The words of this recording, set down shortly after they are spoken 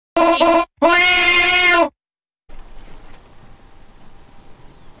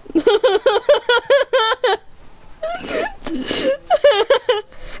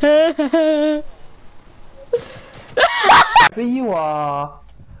Who you are?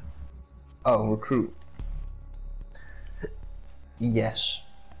 Oh, recruit. Yes.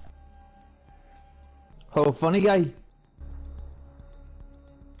 Oh, funny guy.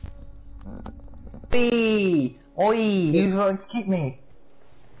 Hey! Oi! Who's going to keep me?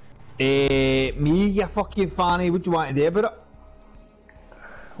 Me, you fucking fanny. What do you want to do about it?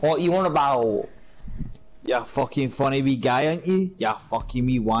 What you want about? You fucking funny wee guy, aren't you? You fucking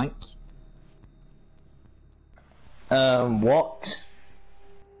wee wank. What?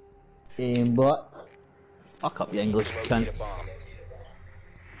 What? Fuck up, you English cunt.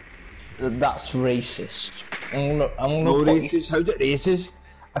 That's racist. I'm gonna No put racist, how's it racist?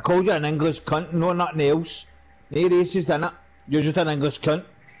 I called you an English cunt, no nothing else. No racist, innit? You're just an English cunt.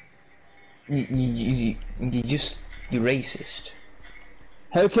 You're racist.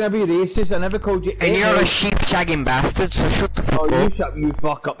 How can I be racist? I never called you. And you're a sheep shagging bastard, so shut the fuck Oh, you up. shut you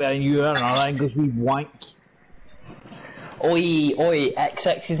fuck up there and you are another English wee wank. Oi,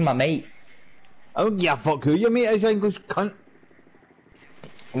 XX is my mate. I don't give a fuck who your mate is, you English cunt.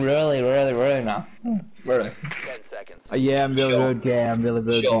 Really now. Really. 10 seconds. Yeah, I'm really Sure. good, yeah, I'm really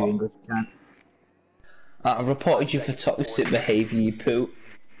good, Sure. you English cunt. I've reported you for toxic behaviour, you poop.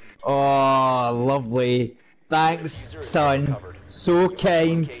 Oh, lovely. Thanks, son. So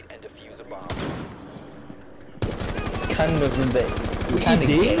kind. Locate and defuse a bomb. Kind of a bit. What Kind you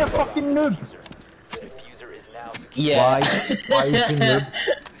of doing, gay. you fucking noob? The diffuser is now secured. Yeah. Why? Why is he noob?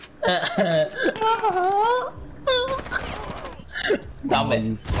 Damn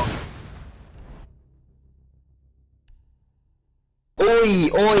it.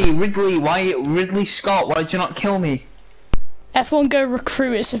 Oi, Ridley Scott, why'd you not kill me? Everyone go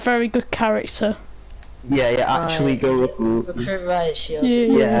recruit, it's a very good character. Yeah, actually go recruit. Recruit riot shield.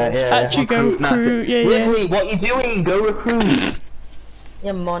 Yeah. Actually go That's it. recruit, yeah. Ridley, what you doing? Go recruit.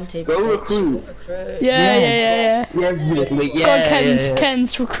 Yeah, Monty. Go bitch. recruit. Yeah. Yeah, Ridley, Go on, yeah.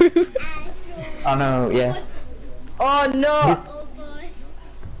 Ken's recruit. I know, yeah. Oh no!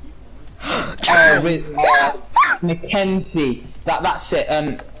 Mackenzie. That's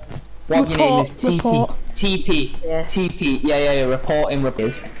it. What your name is? Report. TP. Yeah. TP. Yeah. Reporting.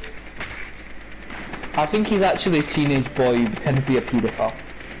 I think he's actually a teenage boy who pretended to be a paedophile.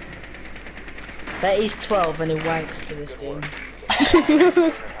 Bet he's 12 and he wanks to this game.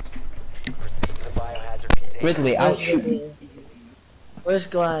 The biohazard container. Ridley, I'll shoot you. Where's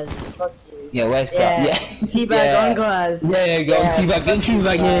Glaz? Fuck you. Yeah, where's Yeah. that? Teabag on Glaz. Yeah, go Yeah.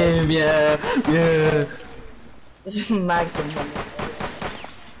 teabag him. Yeah. Just mag him.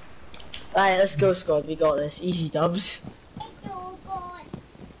 Alright, let's go, squad. We got this. Easy dubs.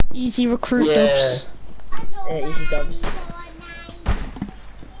 Easy recruit Yeah. dubs. Yeah, easy dubs.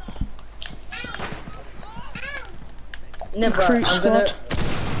 Never. Recruit I'm gonna. squad.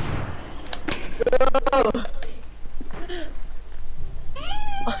 Oh.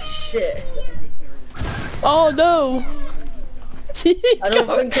 Oh shit. Oh no! I don't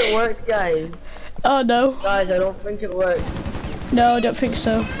think it worked, guys. Oh no. Guys, I don't think it worked. No, I don't think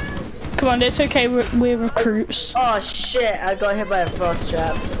so. Come on, it's okay, we're recruits. Oh shit, I got hit by a frost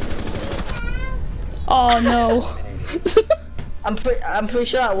trap. Oh no. I'm pretty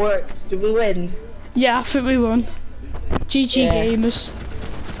sure that worked. Did we win? Yeah, I think we won. GG Yeah. gamers.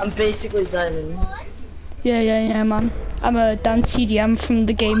 I'm basically diamond. Yeah, man. I'm a Dan TDM from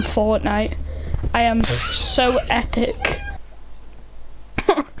the game Fortnite. I am so epic.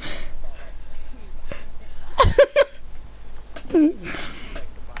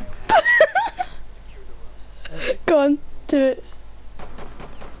 Go on, do it.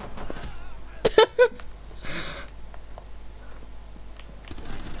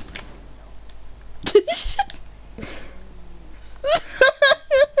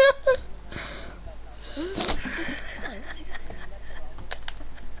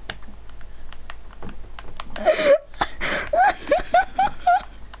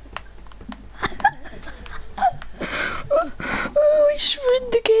 Oh, we just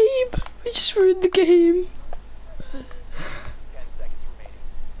ruined the game. We just ruined the game.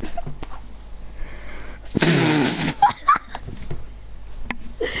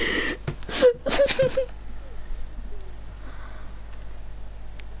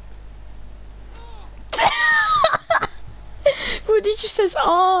 What did you says?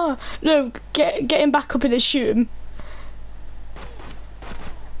 Ah, no, get him back up and shoot him.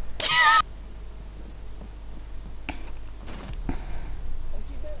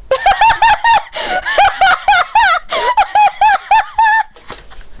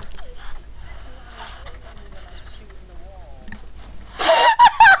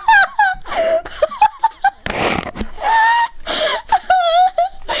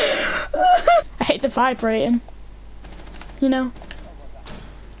 vibrating. You know.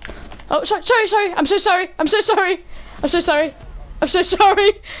 Oh, sorry. I'm so sorry. I'm so sorry. I'm so sorry. I'm so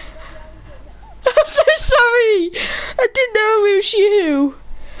sorry. I'm so sorry. I didn't know it was you.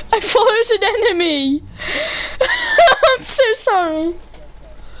 I thought it was an enemy. I'm so sorry.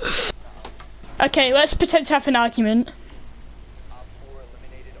 Okay, let's pretend to have an argument.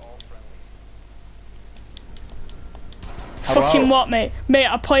 Hello? Fucking what, mate? Mate,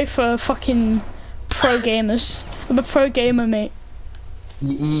 I play for fucking pro gamers. I'm a pro gamer, mate.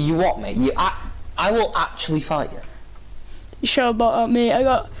 You what, mate? I will actually fight you. You sure about that, mate? I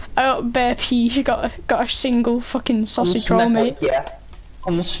got bare peas. You got a single fucking sausage roll, mate.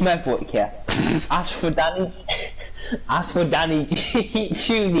 I'm Smethwick, yeah. As for Danny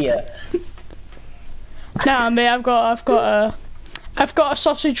Junior. Nah, mate. I've got a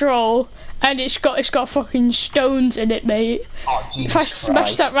sausage roll, and it's got fucking stones in it, mate. Oh, Jesus If I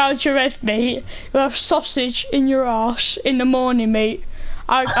smash Christ. that round your head, mate, you'll have sausage in your arse in the morning, mate.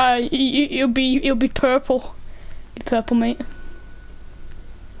 You'll be purple. Be purple, mate.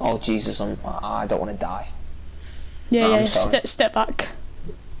 Oh Jesus, I don't want to die. Yeah, I'm yeah. sorry. Step back.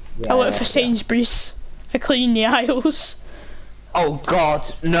 Yeah, I work for yeah. Sainsbury's. I clean the aisles. Oh God,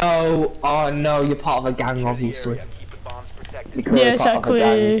 no! Oh no, you're part of a gang, obviously. Keep the bombs protected. You're clearly Yeah, part of a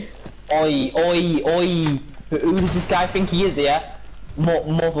gang. exactly. Oi! Who does this guy think he is? Yeah, mother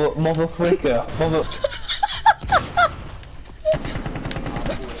fricker, mother.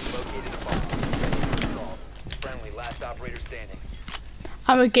 Friendly, last operator standing.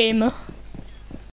 I'm a gamer.